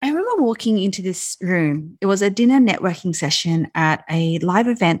walking into this room. It was a dinner networking session at a live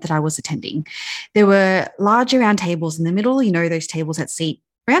event that I was attending. There were larger round tables in the middle, those tables that seat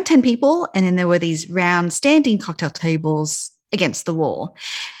around 10 people. And then there were these round standing cocktail tables against the wall.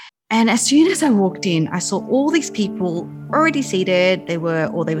 And as soon as I walked in, I saw all these people already seated. They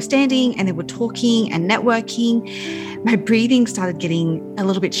were standing and they were talking and networking. My breathing started getting a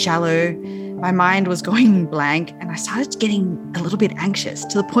little bit shallow. My mind was going blank and I started getting a little bit anxious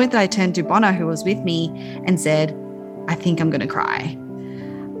to the point that I turned to Bonner, who was with me, and said, I think I'm going to cry.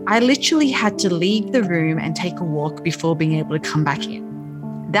 I literally had to leave the room and take a walk before being able to come back in.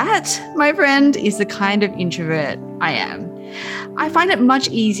 That, my friend, is the kind of introvert I am. I find it much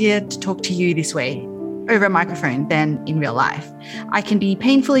easier to talk to you this way over a microphone than in real life. I can be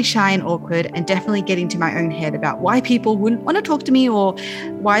painfully shy and awkward and definitely get into my own head about why people wouldn't want to talk to me or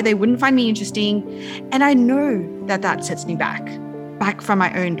why they wouldn't find me interesting. And I know that sets me back from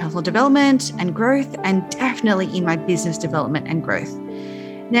my own personal development and growth, and definitely in my business development and growth.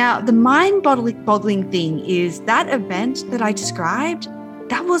 Now, the mind-boggling thing is that event that I described,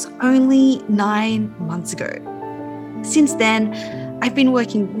 that was only 9 months ago. Since then, I've been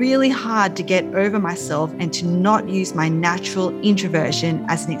working really hard to get over myself and to not use my natural introversion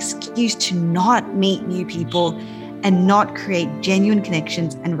as an excuse to not meet new people and not create genuine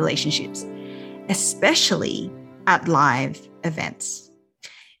connections and relationships, especially at live events.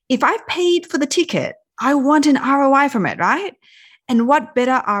 If I've paid for the ticket, I want an ROI from it, right? And what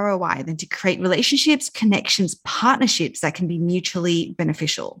better ROI than to create relationships, connections, partnerships that can be mutually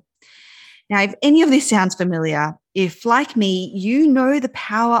beneficial? Now, if any of this sounds familiar, if like me, you know the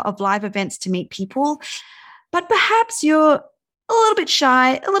power of live events to meet people, but perhaps you're a little bit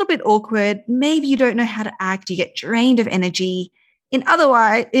shy, a little bit awkward, maybe you don't know how to act, you get drained of energy. In other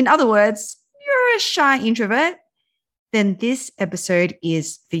words, you're a shy introvert, then this episode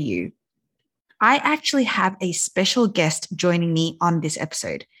is for you. I actually have a special guest joining me on this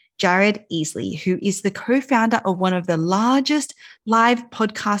episode, Jared Easley, who is the co-founder of one of the largest live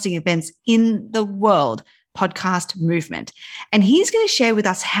podcasting events in the world, Podcast Movement. And he's going to share with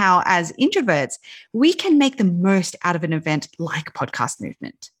us how, as introverts, we can make the most out of an event like Podcast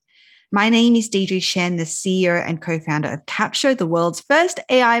Movement. My name is Deidre Shen, the CEO and co-founder of Capsho, the world's first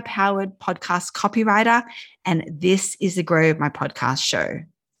AI-powered podcast copywriter. And this is the Grow My Podcast show.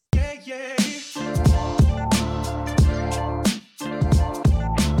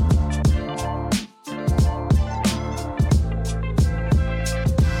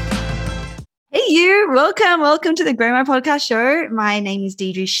 Hey you, welcome to the Grow My Podcast show. My name is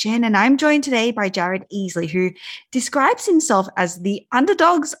Deidre Shen and I'm joined today by Jared Easley, who describes himself as the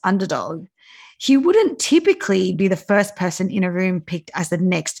underdog's underdog. He wouldn't typically be the first person in a room picked as the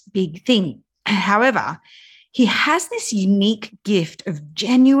next big thing. However, he has this unique gift of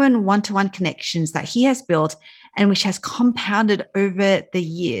genuine one-to-one connections that he has built and which has compounded over the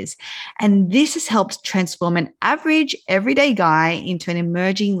years. And this has helped transform an average, everyday guy into an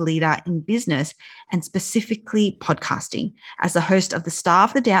emerging leader in business and specifically podcasting, as the host of the Star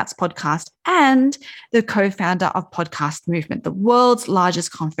of the Doubts podcast and the co-founder of Podcast Movement, the world's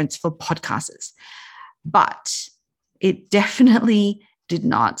largest conference for podcasters. But it definitely did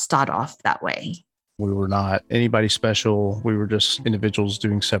not start off that way. We were not anybody special. We were just individuals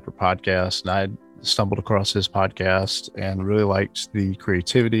doing separate podcasts. And I stumbled across his podcast and really liked the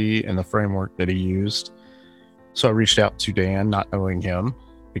creativity and the framework that he used. So I reached out to Dan, not knowing him,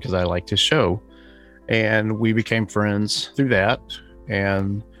 because I liked his show. And we became friends through that.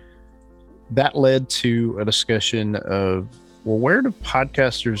 And that led to a discussion of, well, where do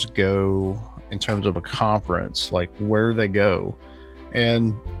podcasters go in terms of a conference? Like, where do they go?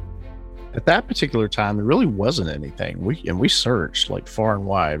 And at that particular time, there really wasn't anything. We searched like far and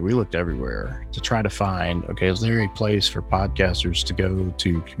wide. We looked everywhere to try to find, okay, is there a place for podcasters to go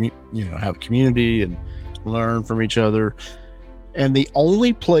to, have a community and learn from each other? And the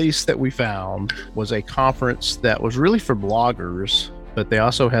only place that we found was a conference that was really for bloggers, but they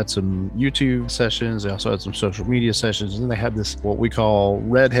also had some YouTube sessions. They also had some social media sessions. And they had this, what we call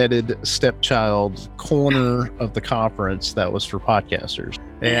redheaded stepchild corner of the conference that was for podcasters.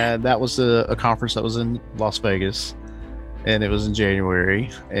 And that was a conference that was in Las Vegas, and it was in January.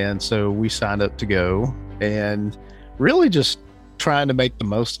 And so we signed up to go and really just trying to make the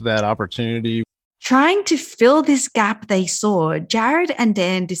most of that opportunity. Trying to fill this gap they saw, Jared and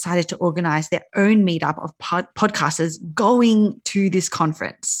Dan decided to organize their own meetup of podcasters going to this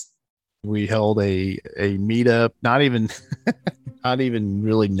conference. We held a meetup, not even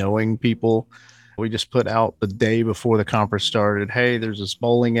really knowing people. We just put out the day before the conference started, hey, there's this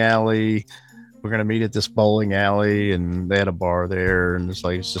bowling alley. we're going to meet at this bowling alley, and they had a bar there, and it's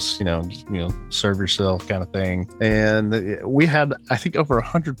just, serve yourself kind of thing. And we had, I think, over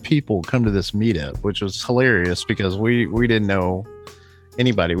 100 people come to this meetup, which was hilarious because we didn't know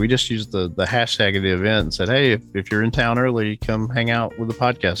anybody. We just used the hashtag of the event and said, hey, if you're in town early, come hang out with the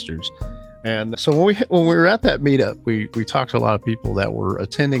podcasters. And so when we were at that meetup, we talked to a lot of people that were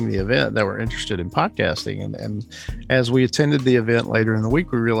attending the event that were interested in podcasting. And as we attended the event later in the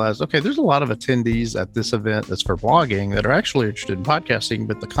week, we realized, okay, there's a lot of attendees at this event that's for blogging that are actually interested in podcasting,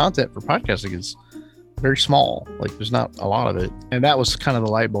 but the content for podcasting is very small. Like, there's not a lot of it. And that was kind of the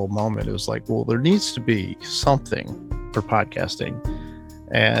light bulb moment. It was like, well, there needs to be something for podcasting.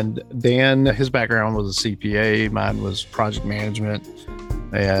 And Dan, his background was a CPA, mine was project management.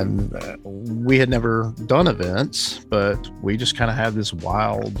 And we had never done events, but we just kind of had this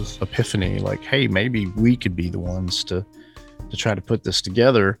wild epiphany, like, hey, maybe we could be the ones to try to put this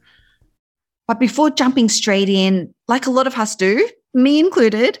together. But before jumping straight in, like a lot of us do, me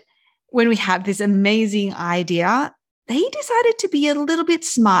included, when we had this amazing idea, they decided to be a little bit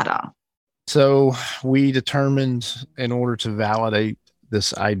smarter. So we determined, in order to validate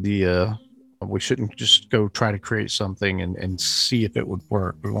this idea, we shouldn't just go try to create something and see if it would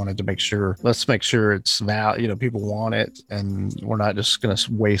work. We wanted to make sure, let's make sure it's people want it, and we're not just going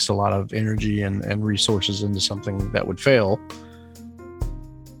to waste a lot of energy and resources into something that would fail.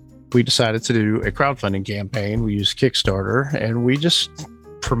 We decided to do a crowdfunding campaign. We used Kickstarter, and we just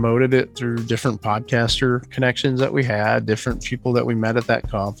promoted it through different podcaster connections that we had, different people that we met at that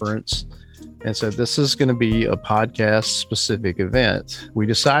conference, and said, this is going to be a podcast specific event. We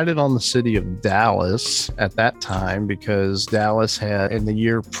decided on the city of Dallas at that time because Dallas had, in the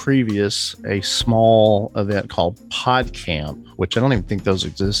year previous, a small event called PodCamp, which I don't even think those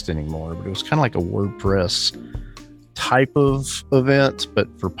exist anymore, but it was kind of like a WordPress type of event, but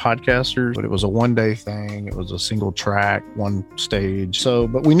for podcasters. But it was a one-day thing. It was a single track, one stage.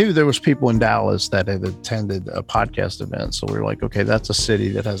 But we knew there was people in Dallas that had attended a podcast event. So we were like, okay, that's a city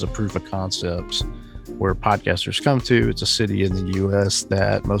that has a proof of concepts where podcasters come to. It's a city in the US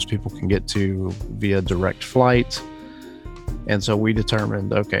that most people can get to via direct flight. And so we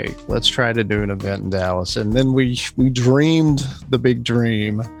determined, okay, let's try to do an event in Dallas. And then we dreamed the big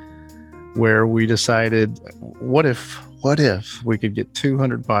dream, where we decided, what if we could get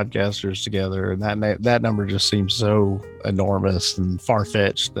 200 podcasters together? And that number just seems so enormous and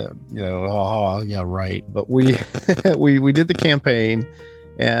far-fetched that, yeah, right. But we we did the campaign,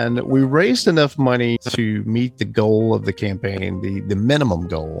 and we raised enough money to meet the goal of the campaign, the minimum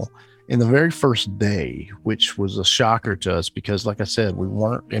goal, in the very first day, which was a shocker to us because, like I said, we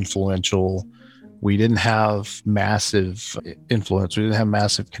weren't influential. We didn't have massive influence. We didn't have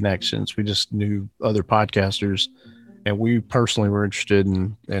massive connections. We just knew other podcasters. And we personally were interested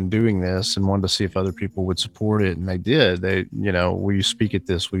in doing this and wanted to see if other people would support it. And they did. Will you speak at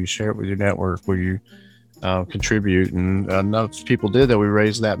this? Will you share it with your network? Will you contribute? And enough people did that we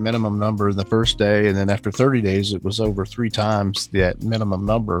raised that minimum number in the first day. And then after 30 days, it was over 3 times that minimum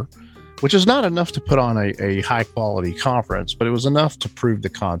number, which is not enough to put on a high quality conference, but it was enough to prove the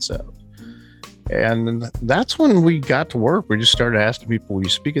concept. And that's when we got to work. We just started asking people, will you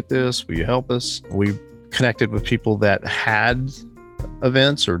speak at this? Will you help us? We connected with people that had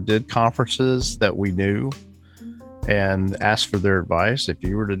events or did conferences that we knew and asked for their advice. If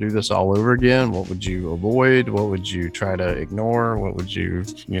you were to do this all over again, what would you avoid? What would you try to ignore? What would you,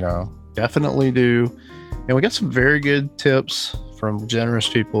 definitely do? And we got some very good tips from generous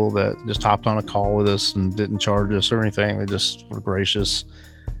people that just hopped on a call with us and didn't charge us or anything. They just were gracious.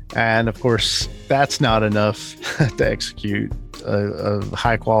 And of course, that's not enough to execute a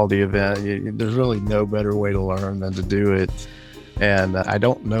high quality event. There's really no better way to learn than to do it. And I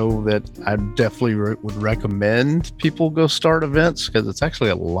don't know that I definitely would recommend people go start events, because it's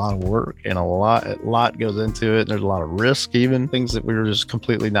actually a lot of work and a lot goes into it. There's a lot of risk, even things that we were just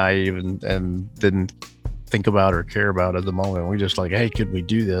completely naive and didn't think about or care about at the moment. We just like, hey, could we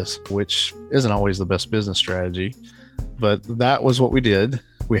do this? Which isn't always the best business strategy, but that was what we did.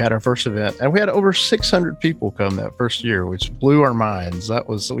 We had our first event, and we had over 600 people come that first year, which blew our minds. That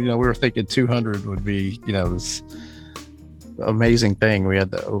was, we were thinking 200 would be, this amazing thing. We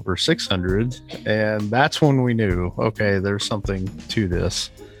had over 600, and that's when we knew, okay, there's something to this.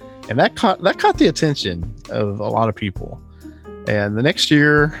 And that caught the attention of a lot of people. And the next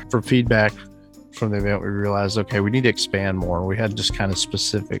year, for feedback from the event, we realized, okay, we need to expand more. We had just kind of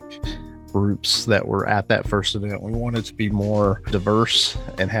specific groups that were at that first event. We wanted to be more diverse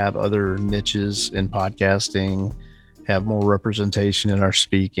and have other niches in podcasting, have more representation in our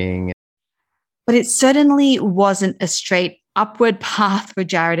speaking. But it certainly wasn't a straight upward path for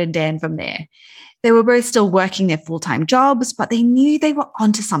Jared and Dan from there. They were both still working their full-time jobs, but they knew they were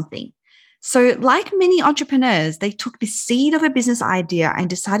onto something. So, like many entrepreneurs, they took the seed of a business idea and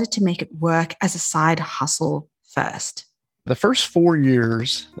decided to make it work as a side hustle first. The first 4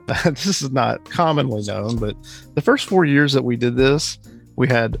 years, this is not commonly known, but the first 4 years that we did this, we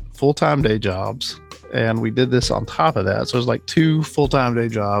had full-time day jobs, and we did this on top of that. So it was like 2 full-time day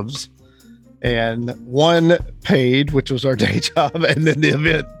jobs and 1 paid, which was our day job, and then the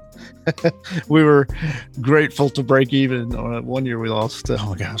event. We were grateful to break even. One year we lost, oh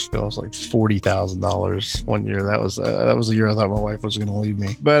my gosh, it was like $40,000 one year. That was the year I thought my wife was going to leave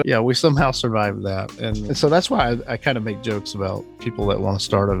me. But yeah, we somehow survived that. And so that's why I kind of make jokes about people that want to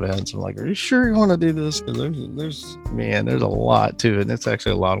start events. I'm like, are you sure you want to do this? Because there's a lot to it. And it's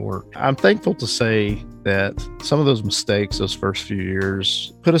actually a lot of work. I'm thankful to say that some of those mistakes, those first few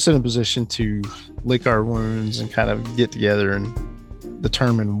years, put us in a position to lick our wounds and kind of get together and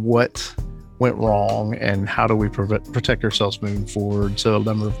determine what went wrong and how do we protect ourselves moving forward. So a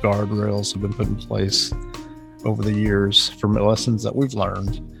number of guardrails have been put in place over the years from lessons that we've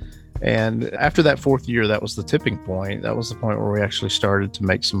learned. And after that 4th year, that was the tipping point. That was the point where we actually started to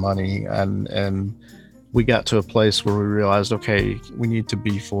make some money, and we got to a place where we realized, okay, we need to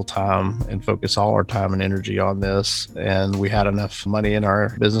be full-time and focus all our time and energy on this. And we had enough money in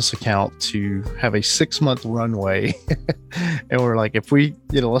our business account to have a 6-month runway. And we're like, if we,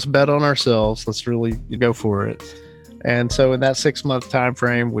 let's bet on ourselves, let's really go for it. And so in that 6-month time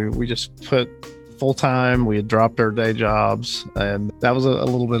frame, we just put full-time, we had dropped our day jobs, and that was a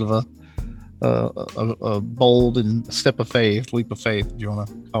little bit of a bold and leap of faith, if you want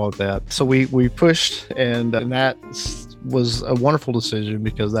to call it that. So we pushed, and that was a wonderful decision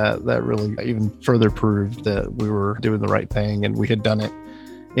because that really even further proved that we were doing the right thing, and we had done it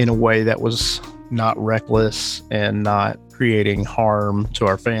in a way that was not reckless and not creating harm to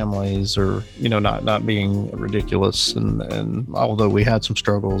our families, or not being ridiculous. And although we had some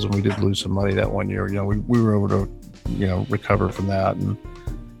struggles and we did lose some money that one year, we were able to recover from that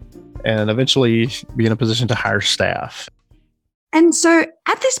and eventually be in a position to hire staff. And so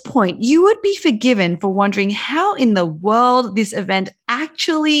at this point, you would be forgiven for wondering how in the world this event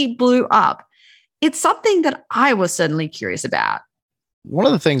actually blew up. It's something that I was certainly curious about. One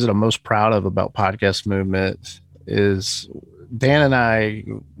of the things that I'm most proud of about Podcast Movement is Dan and I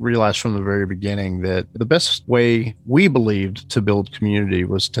realized from the very beginning that the best way we believed to build community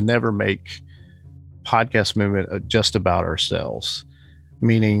was to never make Podcast Movement just about ourselves.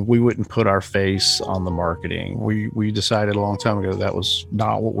 Meaning we wouldn't put our face on the marketing. We decided a long time ago that was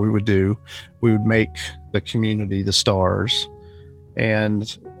not what we would do. We would make the community the stars.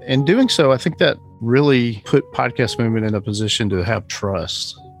 And in doing so, I think that really put Podcast Movement in a position to have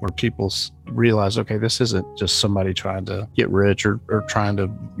trust, where people realize, okay, this isn't just somebody trying to get rich or trying to,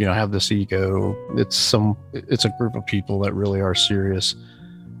 have this ego. It's a group of people that really are serious.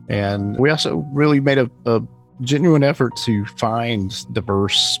 And we also really made a genuine effort to find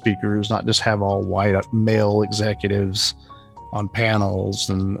diverse speakers, not just have all white male executives on panels.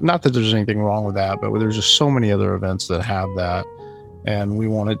 And not that there's anything wrong with that, but there's just so many other events that have that. And we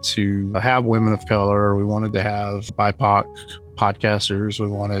wanted to have women of color. We wanted to have BIPOC podcasters. We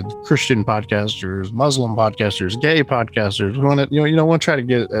wanted Christian podcasters, Muslim podcasters, gay podcasters. We wanted, want to try to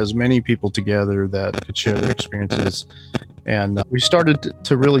get as many people together that could share their experiences. And we started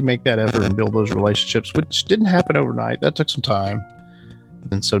to really make that effort and build those relationships, which didn't happen overnight. That took some time.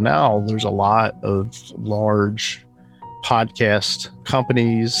 And so now there's a lot of large podcast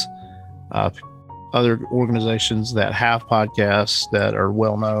companies, other organizations that have podcasts that are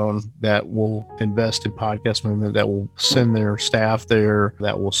well known, that will invest in Podcast Movement, that will send their staff there,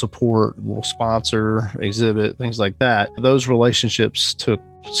 that will support, will sponsor, exhibit, things like that. Those relationships took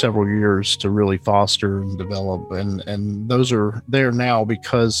several years to really foster and develop, and those are there now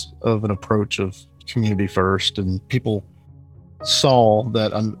because of an approach of community first, and people saw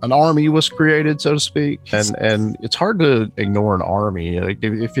that an army was created, so to speak, and it's hard to ignore an army. Like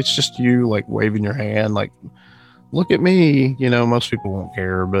if it's just you like waving your hand like, look at me, most people won't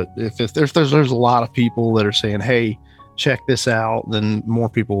care. But if there's a lot of people that are saying, hey, check this out, then more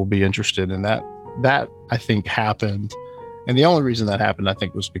people will be interested. And that I think happened. And the only reason that happened, I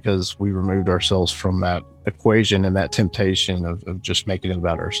think, was because we removed ourselves from that equation and that temptation of just making it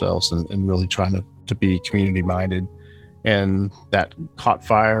about ourselves and really trying to be community minded. And that caught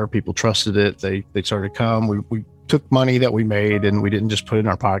fire. People trusted it. They started to come. We took money that we made and we didn't just put it in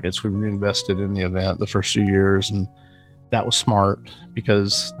our pockets. We reinvested in the event the first few years. And that was smart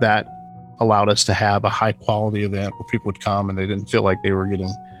because that allowed us to have a high quality event where people would come and they didn't feel like they were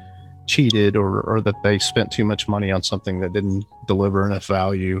getting cheated or that they spent too much money on something that didn't deliver enough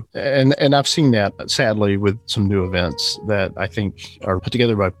value. And I've seen that sadly with some new events that I think are put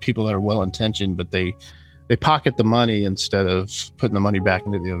together by people that are well-intentioned, but they pocket the money instead of putting the money back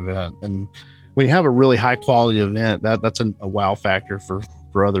into the event. And when you have a really high quality event, that's a wow factor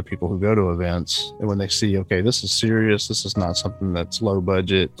for other people who go to events. And when they see, okay, this is serious, this is not something that's low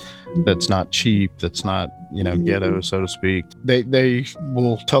budget, that's not cheap, that's not, ghetto, so to speak, they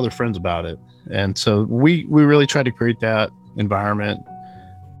will tell their friends about it. And so we really tried to create that environment,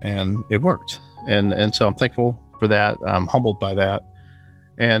 and it worked. And so I'm thankful for that. I'm humbled by that.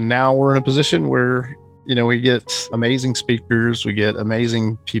 And now we're in a position where, we get amazing speakers, we get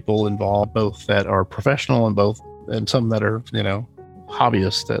amazing people involved, both that are professional and some that are,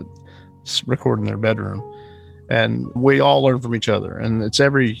 hobbyists that record in their bedroom. And we all learn from each other, and it's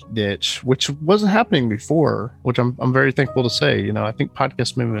every niche, which wasn't happening before, which I'm very thankful to say. I think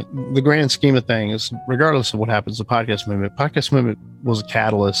podcast movement, the grand scheme of things, regardless of what happens to podcast movement was a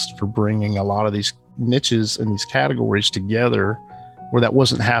catalyst for bringing a lot of these niches and these categories together where that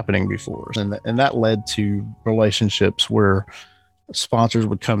wasn't happening before. And that led to relationships where sponsors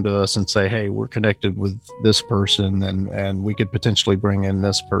would come to us and say, hey, we're connected with this person and we could potentially bring in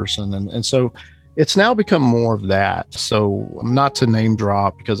this person. And so it's now become more of that. So not to name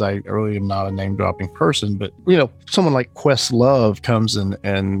drop, because I really am not a name dropping person, but someone like Questlove comes and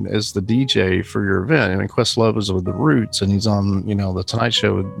is the DJ for your event. I mean, Questlove is with the Roots, and he's on, the Tonight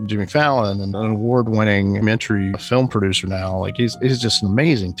Show with Jimmy Fallon, and an award-winning documentary film producer now. Like he's just an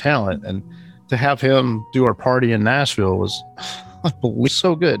amazing talent. And to have him do our party in Nashville was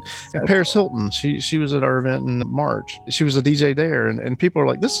so good. And Paris Hilton, she was at our event in March. She was a DJ there, and people are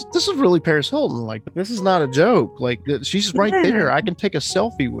like, this is really Paris Hilton. Like, this is not a joke. Like, she's right there. I can take a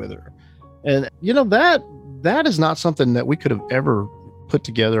selfie with her. And that is not something that we could have ever put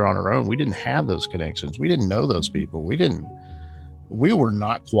together on our own. We didn't have those connections. We didn't know those people. We were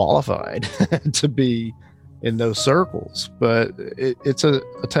not qualified to be in those circles. But it's a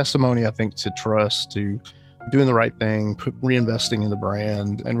testimony, I think, to trust, to doing the right thing, reinvesting in the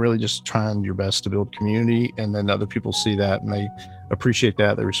brand, and really just trying your best to build community. And then other people see that and they appreciate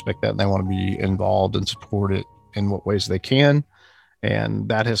that, they respect that, and they want to be involved and support it in what ways they can. And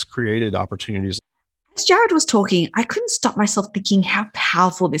that has created opportunities. As Jared was talking, I couldn't stop myself thinking how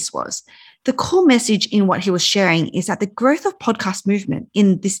powerful this was. The core message in what he was sharing is that the growth of podcast movement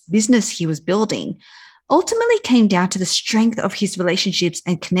in this business he was building ultimately came down to the strength of his relationships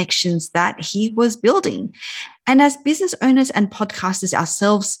and connections that he was building. And as business owners and podcasters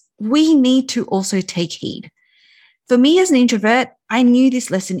ourselves, we need to also take heed. For me as an introvert, I knew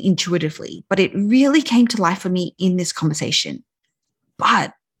this lesson intuitively, but it really came to life for me in this conversation.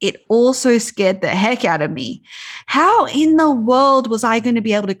 But it also scared the heck out of me. How in the world was I going to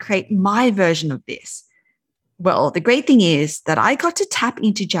be able to create my version of this? Well, the great thing is that I got to tap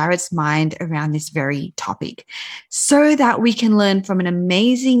into Jared's mind around this very topic so that we can learn from an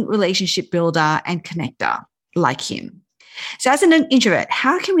amazing relationship builder and connector like him. So as an introvert,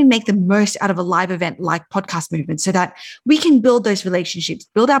 how can we make the most out of a live event like Podcast Movement so that we can build those relationships,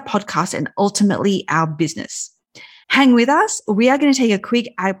 build our podcast, and ultimately our business? Hang with us. We are going to take a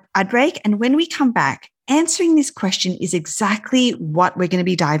quick ad break. And when we come back, answering this question is exactly what we're going to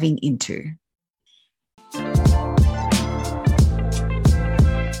be diving into.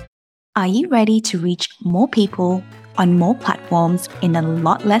 Are you ready to reach more people on more platforms in a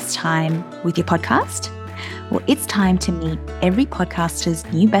lot less time with your podcast? Well, it's time to meet every podcaster's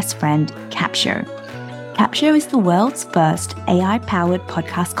new best friend, Capsho. Capsho is the world's first AI-powered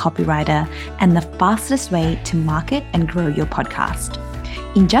podcast copywriter and the fastest way to market and grow your podcast.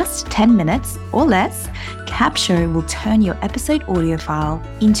 In just 10 minutes or less, Capsho will turn your episode audio file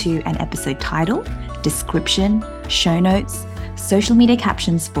into an episode title, description, show notes, social media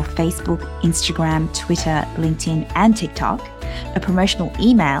captions for Facebook, Instagram, Twitter, LinkedIn, and TikTok, a promotional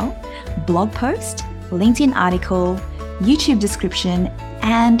email, blog post, LinkedIn article, YouTube description,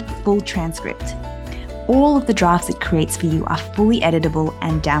 and full transcript. All of the drafts it creates for you are fully editable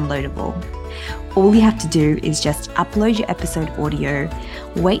and downloadable. All you have to do is just upload your episode audio,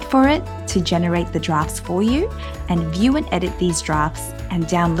 wait for it to generate the drafts for you, and view and edit these drafts and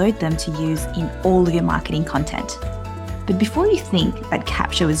download them to use in all of your marketing content. But before you think that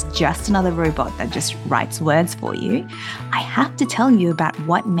Capsho is just another robot that just writes words for you, I have to tell you about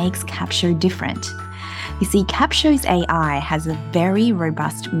what makes Capsho different. You see, Capsho's AI has a very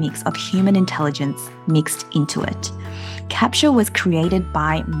robust mix of human intelligence mixed into it. Capsho was created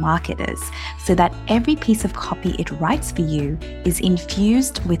by marketers so that every piece of copy it writes for you is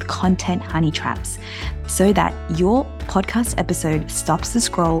infused with content honey traps so that your podcast episode stops the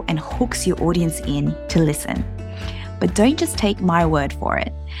scroll and hooks your audience in to listen. But don't just take my word for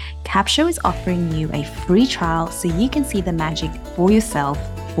it. Capsho is offering you a free trial so you can see the magic for yourself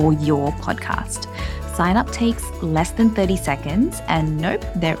for your podcast. Sign up takes less than 30 seconds, and nope,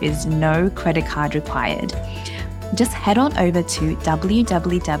 there is no credit card required. Just head on over to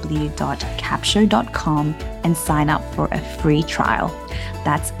www.capsho.com and sign up for a free trial.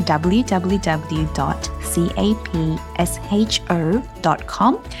 That's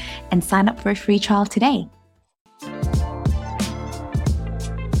www.capsho.com and sign up for a free trial today.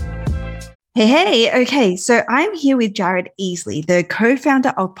 Hey, okay, so I'm here with Jared Easley, the co-founder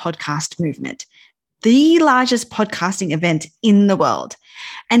of Podcast Movement, the largest podcasting event in the world.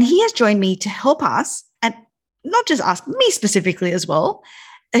 And he has joined me to help us, and not just us, me specifically as well,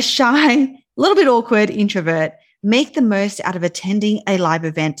 a shy, little bit awkward introvert, make the most out of attending a live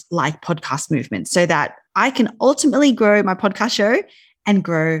event like Podcast Movement so that I can ultimately grow my podcast show and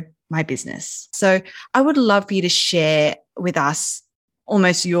grow my business. So I would love for you to share with us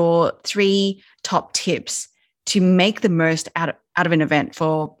almost your 3 top tips to make the most out of an event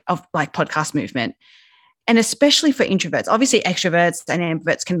of like Podcast Movement. And especially for introverts. Obviously, extroverts and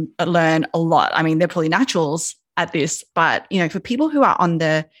ambiverts can learn a lot. I mean, they're probably naturals at this, but for people who are on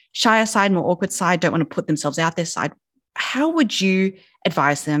the shyer side, more awkward side, don't want to put themselves out there side, how would you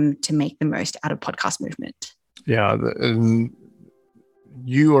advise them to make the most out of Podcast Movement? Yeah, and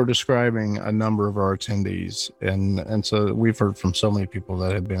you are describing a number of our attendees, and so we've heard from so many people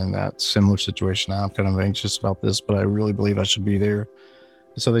that have been in that similar situation. I'm kind of anxious about this, but I really believe I should be there.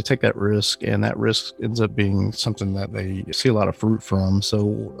 So they take that risk, and that risk ends up being something that they see a lot of fruit from.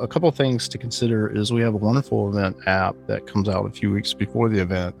 So a couple of things to consider is we have a wonderful event app that comes out a few weeks before the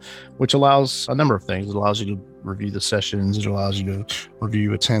event, which allows a number of things. It allows you to review the sessions. It allows you to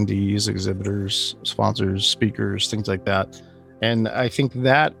review attendees, exhibitors, sponsors, speakers, things like that. And I think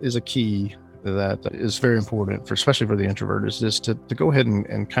that is a key that is very important especially for the introvert, is just to go ahead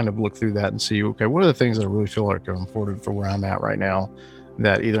and kind of look through that and see, okay, what are the things that I really feel like are important for where I'm at right now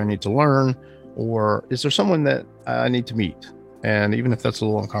that either I need to learn, or is there someone that I need to meet? And even if that's a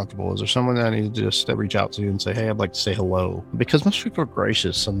little uncomfortable, is there someone that I need to just reach out to and say, hey, I'd like to say hello? Because most people are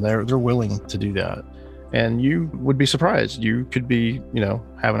gracious and they're willing to do that. And you would be surprised. You could be,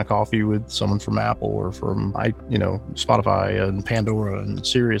 having a coffee with someone from Apple or from, Spotify and Pandora and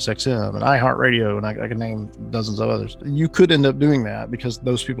Sirius XM and iHeartRadio, and I can name dozens of others. You could end up doing that because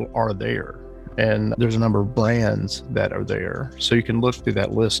those people are there. And there's a number of brands that are there. So you can look through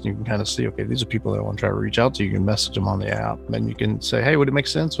that list and you can kind of see, okay, these are people that I want to try to reach out to. You can message them on the app, and you can say, hey, would it make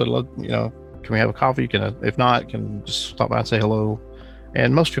sense? Would I love, can we have a coffee? If not, can just stop by and say hello.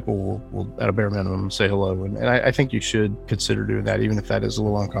 And most people will at a bare minimum, say hello. And I think you should consider doing that, even if that is a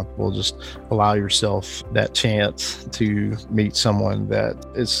little uncomfortable. Just allow yourself that chance to meet someone that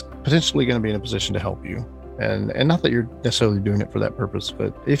is potentially going to be in a position to help you. And not that you're necessarily doing it for that purpose,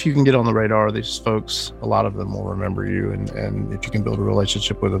 but if you can get on the radar of these folks, a lot of them will remember you. And if you can build a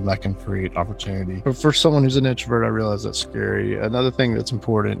relationship with them, that can create opportunity. But for someone who's an introvert, I realize that's scary. Another thing that's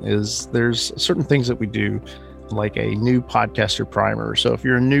important is there's certain things that we do, like a new podcaster primer. So if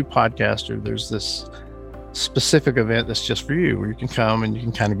you're a new podcaster, there's this specific event that's just for you, where you can come and you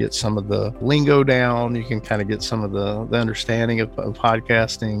can kind of get some of the lingo down. You can kind of get some of the understanding of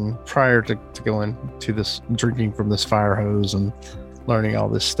podcasting prior to going to this, drinking from this fire hose and learning all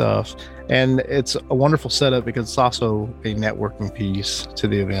this stuff. And it's a wonderful setup because it's also a networking piece to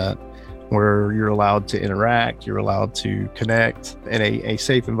the event, where you're allowed to interact, you're allowed to connect in a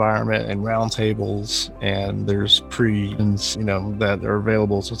safe environment, and round tables, and there's that are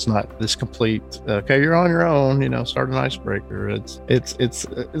available. So it's not this complete, okay, you're on your own, start an icebreaker. It's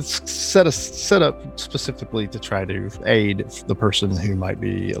set up specifically to try to aid the person who might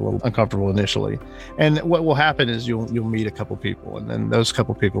be a little uncomfortable initially. And what will happen is you'll meet a couple people, and then those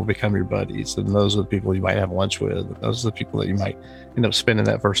couple people become your buddies, and those are the people you might have lunch with. Those are the people that you might end up spending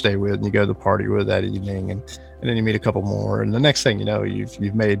that first day with, and you go to the party with that evening, and then you meet a couple more, and the next thing you know,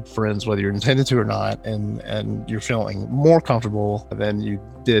 you've made friends whether you're intended to or not, and you're feeling more comfortable than you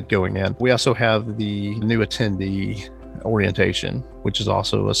did going in. We also have the new attendee orientation, which is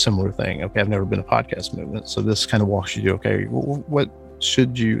also a similar thing. Okay, I've never been a Podcast Movement, so this kind of walks you through, okay, what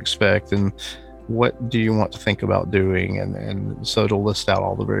should you expect, and what do you want to think about doing? And so it'll list out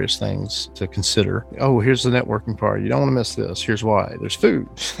all the various things to consider. Oh, here's the networking part. You don't want to miss this. Here's why. There's food.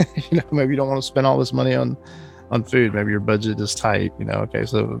 Maybe you don't want to spend all this money on food. Maybe your budget is tight. Okay,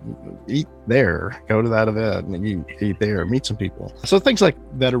 so eat there, go to that event and you eat there, meet some people. So things like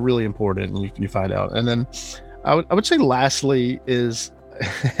that are really important, and you find out. And then I would say lastly is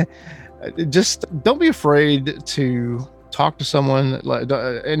just don't be afraid to talk to someone.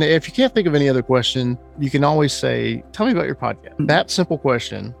 And if you can't think of any other question, you can always say, tell me about your podcast. That simple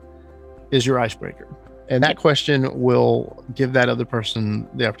question is your icebreaker. And that question will give that other person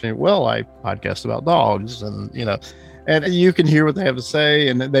the opportunity. Well, I podcast about dogs, and you can hear what they have to say,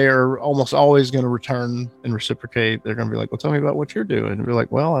 and they are almost always going to return and reciprocate. They're going to be like, well, tell me about what you're doing. And we're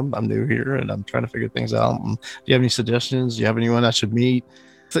like, well, I'm new here and I'm trying to figure things out. And do you have any suggestions? Do you have anyone I should meet?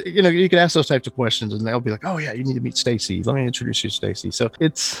 So, you can ask those types of questions, and they'll be like, oh yeah, you need to meet Stacy. Let me introduce you to Stacy. So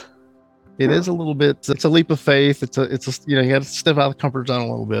it is a little bit, it's a leap of faith. It's a you got to step out of the comfort zone a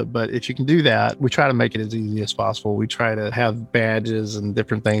little bit, but if you can do that, we try to make it as easy as possible. We try to have badges and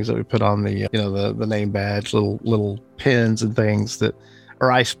different things that we put on the, the name badge, little pins and things that are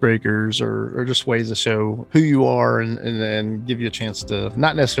icebreakers or just ways to show who you are, and then give you a chance to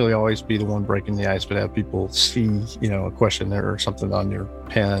not necessarily always be the one breaking the ice, but have people see, a question there or something on your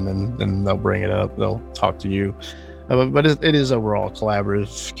pen, and then they'll bring it up, they'll talk to you. But it is overall a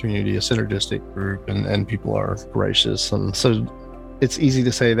collaborative community, a synergistic group, and people are gracious. And so it's easy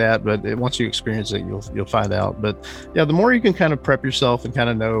to say that, but once you experience it, you'll find out. But yeah, the more you can kind of prep yourself and kind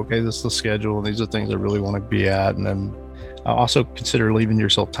of know, okay, this is the schedule, and these are things I really want to be at. And then also consider leaving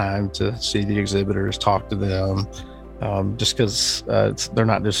yourself time to see the exhibitors, talk to them, just because they're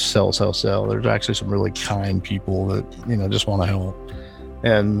not just sell. There's actually some really kind people that, just want to help.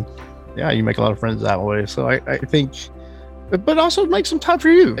 And yeah, you make a lot of friends that way. So I think, but also make some time for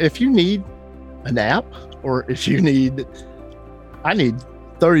you. If you need a nap, or if you I need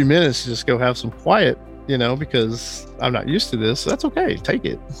 30 minutes to just go have some quiet, because I'm not used to this. That's okay. Take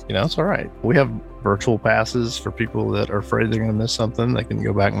it. It's all right. We have virtual passes for people that are afraid they're going to miss something. They can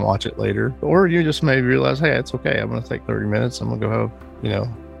go back and watch it later. Or you just maybe realize, hey, it's okay. I'm going to take 30 minutes. I'm going to go have,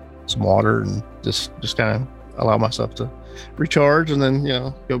 some water and just kind of allow myself to recharge, and then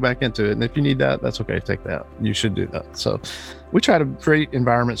go back into it. And if you need that, that's okay. Take that. You should do that. So we try to create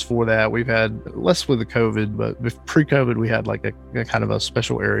environments for that. We've had less with the COVID, but pre-COVID we had like a kind of a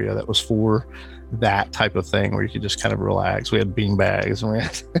special area that was for that type of thing, where you could just kind of relax. We had bean bags, and we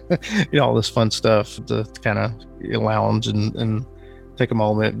had all this fun stuff to kind of lounge and take a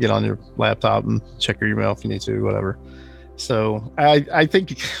moment, get on your laptop and check your email if you need to, whatever. So I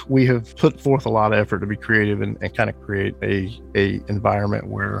think we have put forth a lot of effort to be creative and kind of create a environment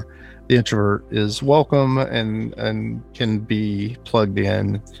where the introvert is welcome and can be plugged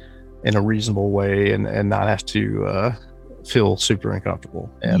in a reasonable way, and not have to feel super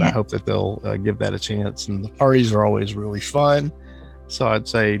uncomfortable. And yeah. I hope that they'll give that a chance. And the parties are always really fun. So I'd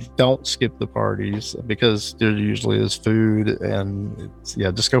say don't skip the parties, because there usually is food, and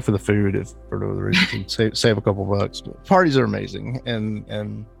just go for the food if for no other reason. save a couple bucks. But parties are amazing,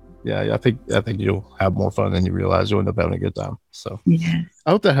 and I think you'll have more fun than you realize. You'll end up having a good time. So yeah,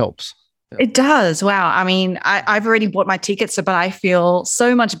 I hope that helps. It does. Wow. I mean, I've already bought my tickets, but I feel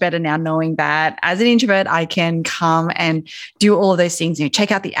so much better now knowing that as an introvert, I can come and do all of those things. Check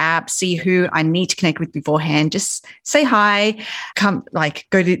out the app, see who I need to connect with beforehand, just say hi, come,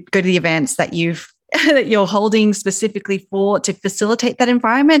 go to the events that that you're holding specifically to facilitate that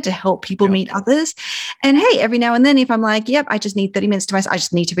environment, to help people meet others. And hey, every now and then, if I'm like, yep, I just need 30 minutes to myself, I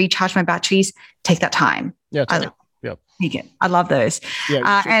just need to recharge my batteries, take that time. Yeah. I love those.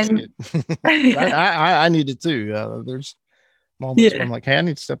 Yeah, and I need it too. There's moments where I'm like, hey, I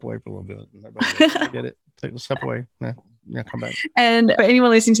need to step away for a little bit. And I get it. Take a step away. Yeah, come back. And for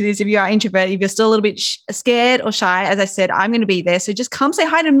anyone listening to this, if you are introvert, if you're still a little bit scared or shy, as I said, I'm going to be there. So just come say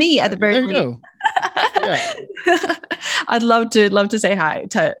hi to me at the very least. Yeah. I'd love to say hi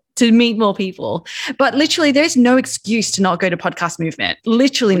to meet more people. But literally, there's no excuse to not go to Podcast Movement.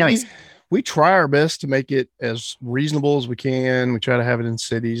 Literally no excuse. We try our best to make it as reasonable as we can. We try to have it in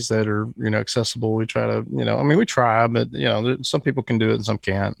cities that are, accessible. We try to, we try, but, some people can do it and some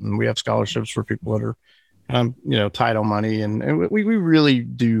can't. And we have scholarships for people that are, tight on money. And we really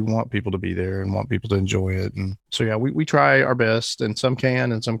do want people to be there and want people to enjoy it. And so, yeah, we try our best, and some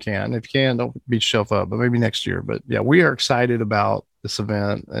can and some can't. If you can, don't beat yourself up, but maybe next year. But yeah, we are excited about this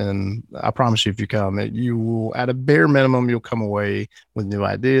event, and I promise you, if you come, you will, at a bare minimum, you'll come away with new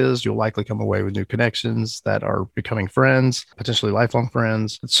ideas. You'll likely come away with new connections that are becoming friends, potentially lifelong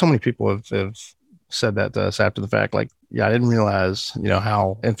friends. So many people have said that to us after the fact. Like, yeah, I didn't realize,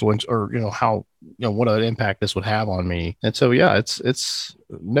 how influential or, how, what an impact this would have on me. And so, yeah, it's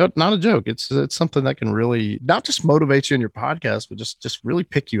not a joke. It's something that can really not just motivate you in your podcast, but just really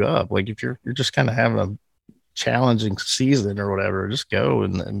pick you up. Like if you're just kind of having a challenging season or whatever, just go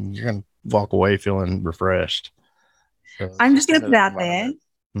and you're going to walk away feeling refreshed. So I'm just going to put out there.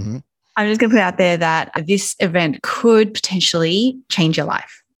 Mm-hmm. I'm just going to put out there that this event could potentially change your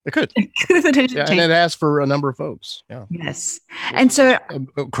life. It could. Yeah, and it asks for a number of folks. Yeah. Yes. And so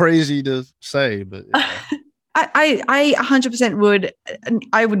crazy to say, but I 100% would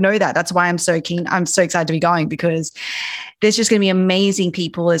know that. That's why I'm so keen. I'm so excited to be going, because there's just going to be amazing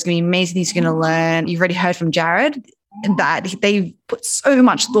people. There's going to be amazing things you're going to learn. You've already heard from Jared that they've put so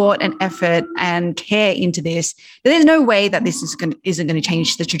much thought and effort and care into this. There's no way that this isn't going to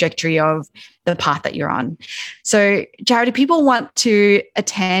change the trajectory of the path that you're on. So, Jared, if people want to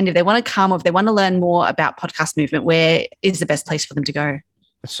attend, if they want to come, or if they want to learn more about podcast movement, where is the best place for them to go?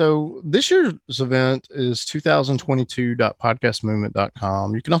 So this year's event is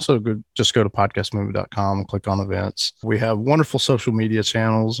 2022.podcastmovement.com. You can also just go to podcastmovement.com and click on events. We have wonderful social media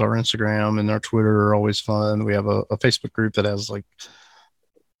channels. Our Instagram and our Twitter are always fun. We have a Facebook group that has like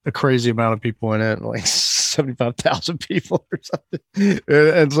a crazy amount of people in it, like 75,000 people or something.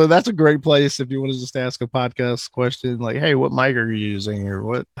 And so that's a great place if you want to just ask a podcast question, like, hey, what mic are you using?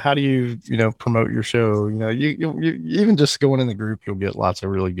 Or how do you, promote your show? You even just going in the group, you'll get lots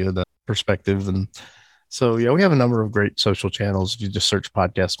of really good perspective. And so, yeah, we have a number of great social channels. If you just search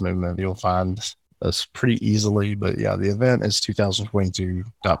Podcast Movement, you'll find us pretty easily. But yeah, the event is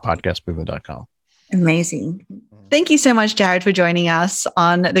 2022.podcastmovement.com. Amazing. Thank you so much, Jared, for joining us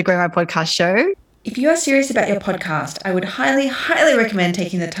on the Grow My Podcast show. If you are serious about your podcast, I would highly, highly recommend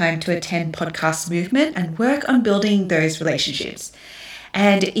taking the time to attend Podcast Movement and work on building those relationships.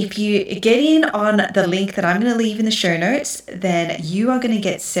 And if you get in on the link that I'm going to leave in the show notes, then you are going to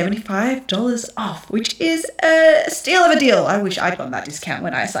get $75 off, which is a steal of a deal. I wish I'd gotten that discount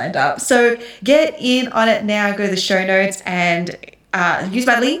when I signed up. So get in on it now. Go to the show notes and use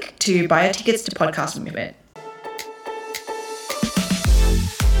my link to buy your tickets to Podcast Movement.